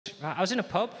right? I was in a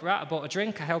pub, right? I bought a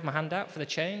drink, I held my hand out for the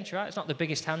change, right? It's not the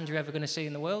biggest hand you're ever going to see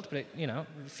in the world, but, a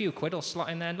few quid will slot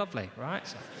in there lovely, right?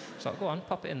 So go on,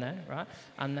 pop it in there, right?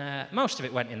 And most of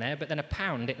it went in there, but then a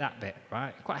pound hit that bit,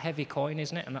 right? Quite a heavy coin,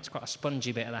 isn't it? And that's quite a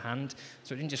spongy bit of the hand,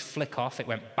 so it didn't just flick off, it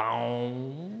went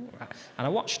boom. Right? And I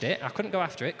watched it, I couldn't go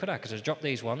after it, could I? Because I dropped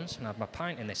these ones, and I had my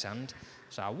pint in this hand.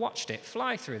 So I watched it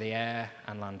fly through the air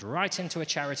and land right into a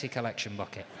charity collection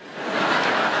bucket.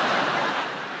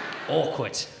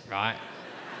 Awkward, right?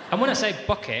 And when I say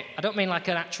bucket, I don't mean like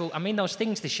an actual... I mean those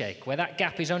things they shake, where that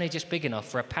gap is only just big enough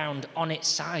for a pound on its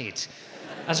side.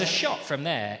 As a shot from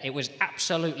there, it was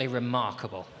absolutely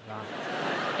remarkable.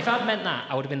 Right? If I'd meant that,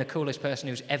 I would have been the coolest person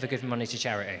who's ever given money to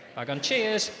charity. I'd gone,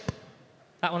 cheers,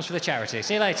 that one's for the charity,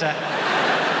 see you later.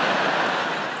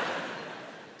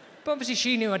 But obviously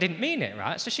she knew I didn't mean it,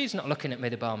 right? So she's not looking at me,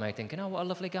 the barmaid, thinking, oh, what a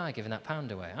lovely guy giving that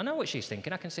pound away. I know what she's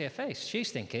thinking, I can see her face.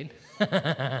 She's thinking,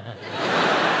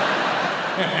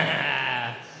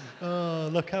 oh,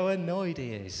 look how annoyed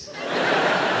he is.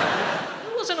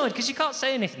 I was annoyed, because you can't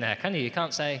say anything there, can you? You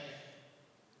can't say,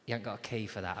 you haven't got a key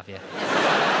for that, have you?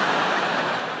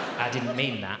 I didn't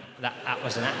mean that. That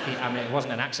was it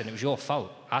wasn't an accident, it was your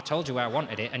fault. I told you where I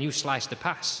wanted it, and you sliced the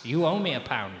pass. You owe me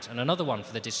 £1, and another one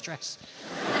for the distress.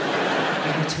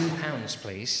 Give me £2,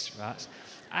 please, right?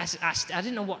 I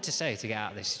didn't know what to say to get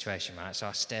out of this situation, right? So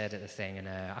I stared at the thing, and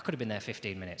I could have been there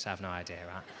 15 minutes, I have no idea,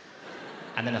 right?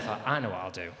 And then I thought, I know what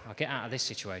I'll do. I'll get out of this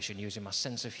situation using my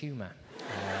sense of humour.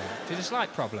 Which is a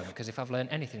slight problem, because if I've learned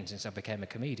anything since I became a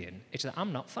comedian, it's that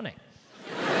I'm not funny.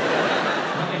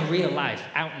 Not in real life,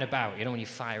 out and about, when you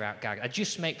fire out gags. I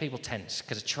just make people tense,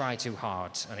 because I try too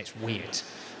hard, and it's weird.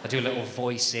 I do little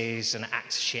voices and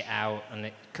act shit out, and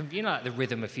like the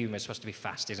rhythm of humour is supposed to be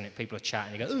fast, isn't it? People are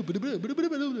chatting, you go, oh, bada, bada, bada,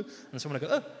 bada, and someone will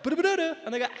go, oh, bada, bada, bada,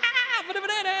 and they go, ah, bada,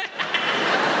 bada, bada.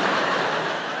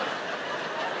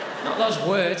 Not those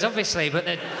words, obviously, but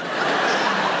the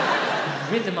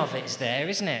rhythm of it's there,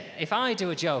 isn't it? If I do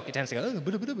a joke, it tends to go, oh,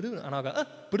 bada, bada, bada, and I'll go, oh,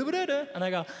 bada, bada, bada, and I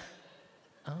go,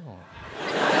 oh.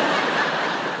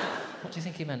 What do you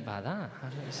think he meant by that?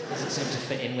 It doesn't seem to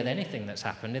fit in with anything that's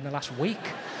happened in the last week.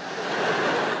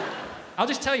 I'll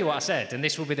just tell you what I said, and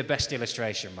this will be the best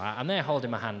illustration, right? I'm there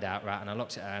holding my hand out, right, and I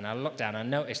looked at her, and I looked down,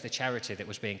 and I noticed the charity that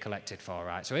was being collected for,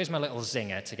 right? So here's my little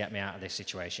zinger to get me out of this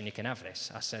situation. You can have this.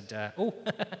 I said, oh,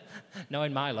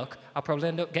 knowing my luck, I'll probably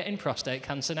end up getting prostate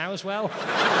cancer now as well.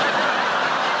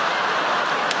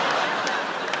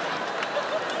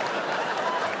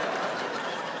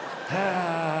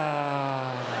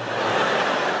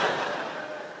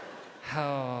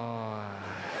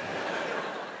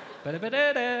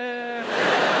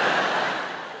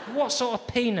 What sort of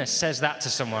penis says that to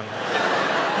someone?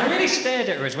 I really stared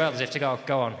at her as well, as if to go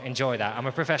on, enjoy that. I'm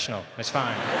a professional, it's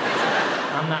fine.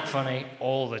 I'm that funny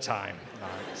all the time.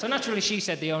 Right. So naturally she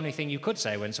said the only thing you could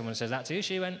say when someone says that to you.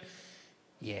 She went,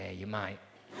 yeah, you might.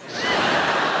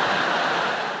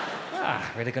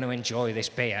 Really going to enjoy this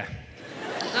beer.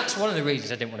 That's one of the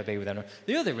reasons I didn't want to be with anyone.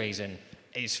 The other reason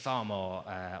is far more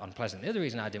unpleasant. The other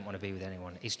reason I didn't want to be with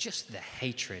anyone is just the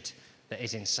hatred that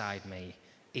is inside me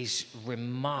is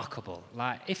remarkable.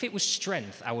 Like, if it was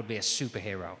strength, I would be a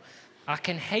superhero. I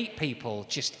can hate people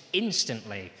just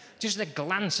instantly. Just the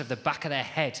glance of the back of their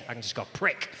head, I can just go,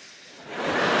 prick.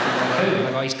 I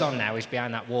go, he's gone now, he's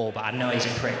behind that wall, but I know he's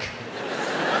a prick.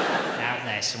 Out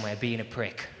there somewhere, being a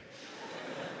prick.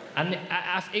 And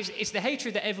it's the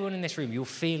hatred that everyone in this room, you'll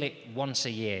feel it once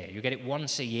a year. You get it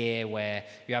once a year where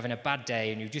you're having a bad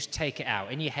day and you just take it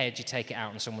out. In your head, you take it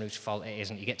out on someone whose fault it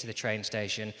isn't. You get to the train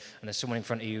station and there's someone in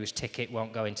front of you whose ticket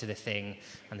won't go into the thing.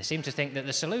 And they seem to think that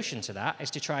the solution to that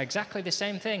is to try exactly the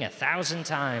same thing 1,000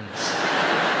 times.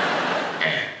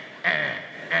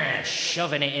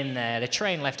 Shoving it in there. The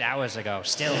train left hours ago,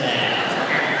 still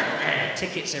there.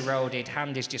 Tickets eroded,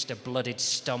 hand is just a bloodied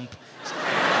stump.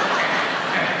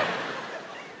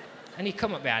 And you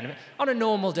come up behind him. On a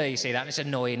normal day, you see that, and it's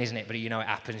annoying, isn't it? But you know it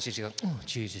happens. You go, oh,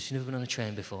 Jesus, you've never been on a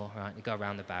train before, right? You go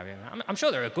around the barrier. I'm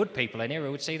sure there are good people in here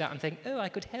who would see that and think, oh, I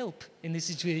could help in this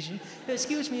situation.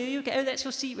 Excuse me, are you okay? Oh, that's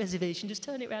your seat reservation. Just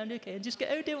turn it round, okay? And just go,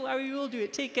 oh, don't worry, we'll do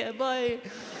it. Take care, bye.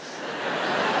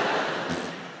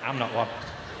 I'm not one.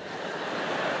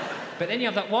 But then you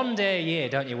have that one day a year,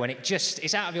 don't you, when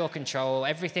it's out of your control.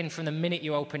 Everything from the minute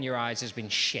you open your eyes has been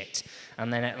shit.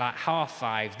 And then at like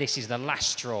 5:30, this is the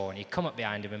last straw, and you come up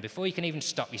behind him, and before you can even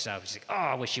stop yourself, you say, oh,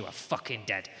 I wish you were fucking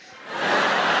dead.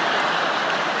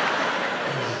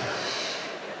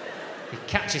 You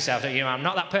catch yourself, I'm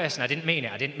not that person, I didn't mean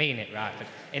it, right? But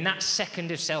in that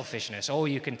second of selfishness, all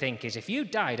you can think is, if you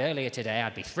died earlier today,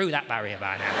 I'd be through that barrier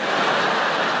by now.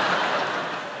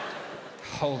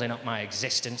 Holding up my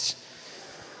existence.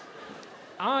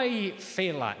 I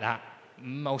feel like that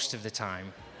most of the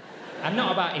time. And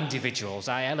not about individuals,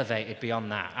 I elevated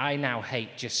beyond that. I now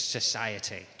hate just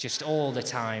society, just all the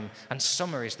time. And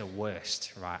summer is the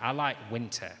worst, right? I like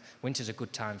winter. Winter's a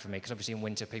good time for me, because obviously in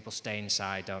winter people stay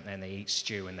inside, don't they? And they eat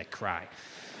stew and they cry.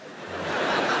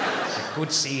 It's a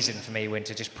good season for me,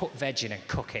 winter. Just put veg in and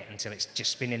cook it until it's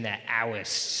just been in there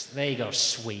hours. There you go,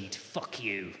 Swede. Fuck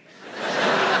you.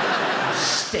 I'll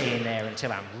stay in there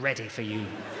until I'm ready for you.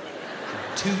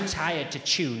 I'm too tired to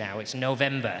chew now. It's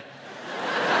November.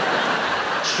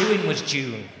 Chewing was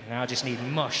June. Now I just need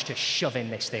mush to shove in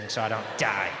this thing so I don't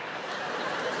die.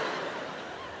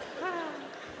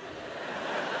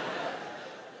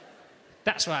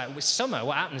 That's why with summer,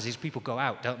 what happens is people go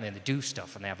out, don't they, and they do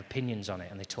stuff, and they have opinions on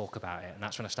it, and they talk about it, and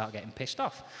that's when I start getting pissed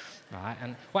off, right?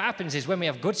 And what happens is when we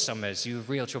have good summers, you have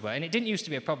real trouble. And it didn't used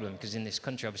to be a problem, because in this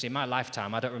country, obviously, in my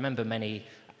lifetime, I don't remember many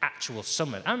actual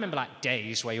summers. I remember, like,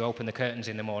 days where you open the curtains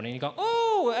in the morning, and you go,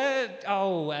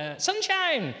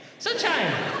 sunshine,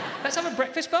 sunshine, let's have a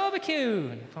breakfast barbecue.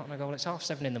 And your partner go, well, it's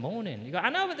 7:30 in the morning. You go, I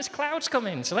know, but there's clouds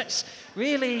coming, so let's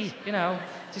really,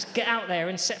 just get out there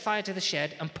and set fire to the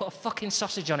shed and put a fucking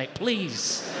sausage on it,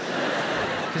 please.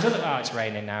 Because it's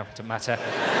raining now, doesn't matter.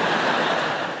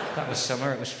 That was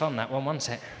summer, it was fun, that one,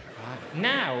 wasn't it? Right.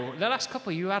 Now, the last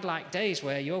couple, you had like days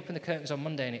where you open the curtains on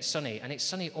Monday and it's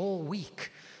sunny all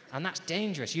week. And that's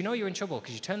dangerous. You know you're in trouble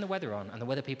because you turn the weather on and the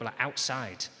weather people are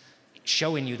outside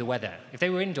showing you the weather. If they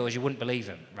were indoors, you wouldn't believe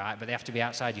them, right? But they have to be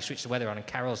outside. You switch the weather on and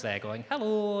Carol's there going,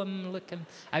 hello, I'm looking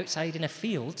outside in a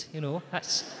field, Look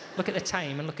at the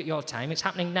time and look at your time. It's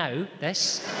happening now,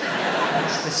 this.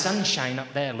 It's the sunshine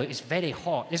up there. Look, it's very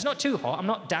hot. It's not too hot. I'm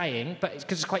not dying, but it's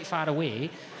because it's quite far away.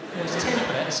 It's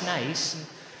temperate. It's nice.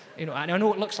 And, I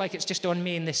know it looks like it's just on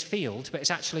me in this field, but it's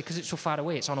actually, because it's so far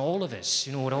away, it's on all of us.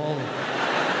 We're all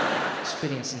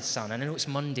experiencing sun. And I know it's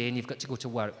Monday and you've got to go to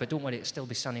work, but don't worry, it'll still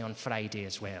be sunny on Friday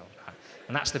as well.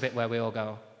 And that's the bit where we all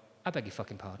go, I beg your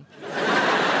fucking pardon.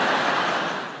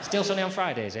 Still sunny on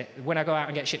Friday, is it? When I go out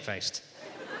and get shit-faced.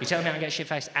 You tell me I can get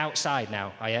shit-faced outside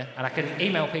now, are you? And I can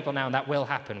email people now and that will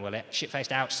happen, will it?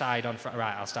 Shit-faced outside on Friday.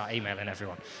 Right, I'll start emailing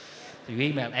everyone. You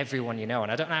email everyone you know,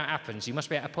 and I don't know how it happens. You must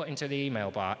be able to put into the email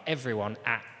bar, everyone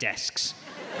at desks.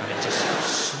 And it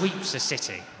just sweeps the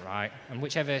city, right? And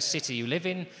whichever city you live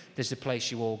in, there's a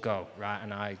place you all go, right?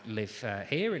 And I live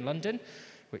here in London,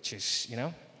 which is,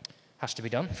 has to be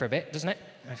done for a bit, doesn't it?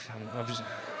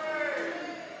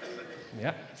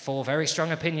 Yeah, 4 very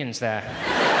strong opinions there.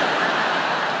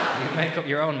 You make up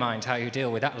your own mind how you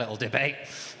deal with that little debate.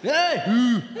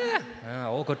 Yeah,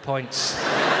 all good points.